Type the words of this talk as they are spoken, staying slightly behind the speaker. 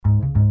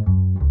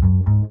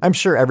I'm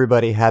sure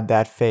everybody had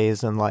that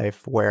phase in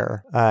life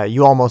where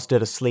you almost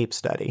did a sleep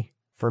study.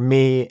 For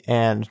me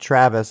and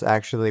Travis,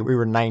 actually, we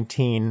were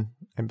 19.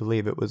 I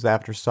believe it was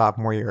after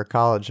sophomore year of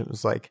college. It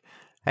was like,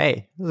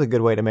 hey, this is a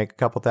good way to make a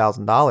couple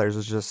 $1,000s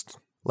is just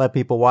let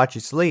people watch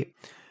you sleep.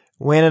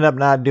 We ended up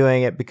not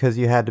doing it because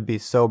you had to be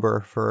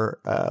sober for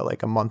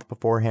like a month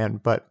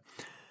beforehand. But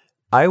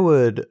I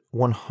would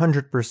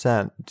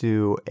 100%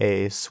 do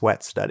a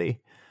sweat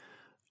study.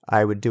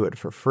 I would do it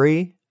for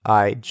free.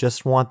 I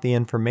just want the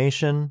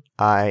information.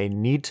 I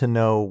need to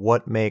know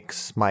what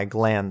makes my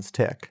glands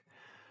tick.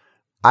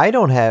 I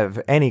don't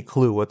have any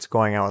clue what's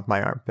going on with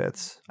my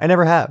armpits. I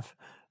never have.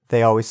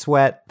 They always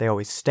sweat. They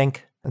always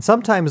stink. And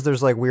sometimes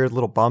there's like weird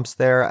little bumps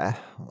there.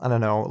 I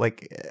don't know.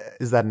 Like,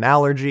 is that an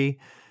allergy?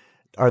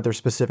 Are there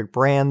specific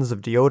brands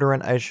of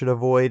deodorant I should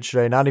avoid?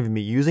 Should I not even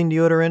be using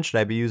deodorant? Should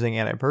I be using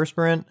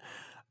antiperspirant?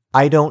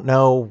 I don't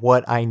know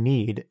what I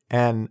need,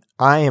 and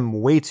I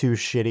am way too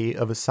shitty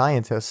of a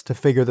scientist to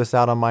figure this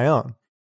out on my own.